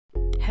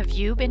Have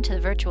you been to the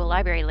virtual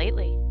library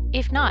lately?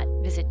 If not,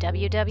 visit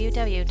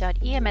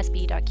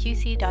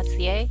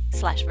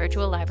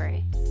www.emsb.qc.ca/virtual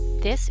library.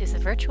 This is the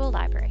virtual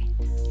library.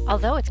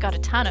 Although it's got a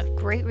ton of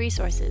great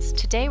resources,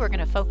 today we're going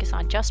to focus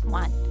on just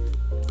one: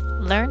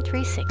 Learn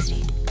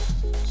 360.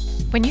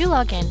 When you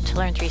log in to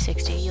Learn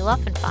 360, you'll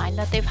often find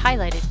that they've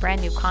highlighted brand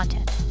new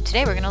content.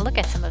 Today we're going to look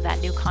at some of that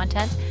new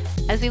content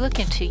as we look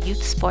into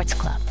Youth Sports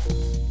Club.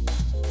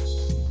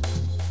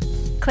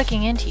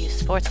 Clicking into Youth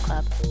Sports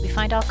Club, we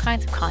find all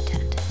kinds of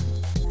content.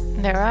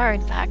 There are,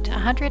 in fact,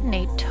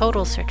 108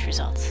 total search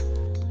results.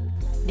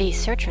 These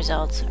search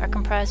results are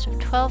comprised of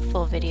 12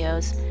 full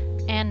videos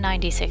and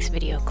 96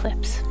 video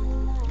clips.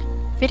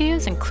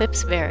 Videos and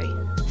clips vary.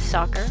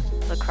 Soccer,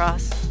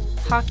 lacrosse,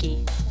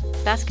 hockey,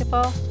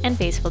 basketball, and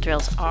baseball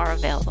drills are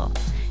available.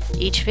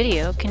 Each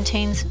video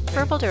contains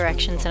verbal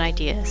directions and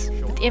ideas,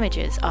 with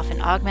images often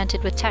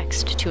augmented with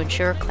text to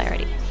ensure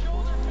clarity.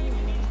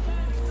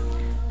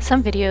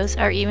 Some videos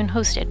are even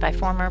hosted by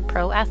former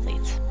pro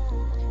athletes.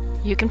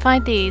 You can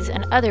find these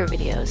and other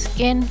videos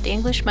in the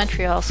English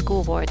Montreal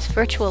School Board's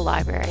virtual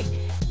library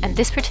and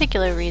this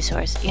particular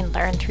resource in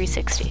Learn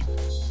 360.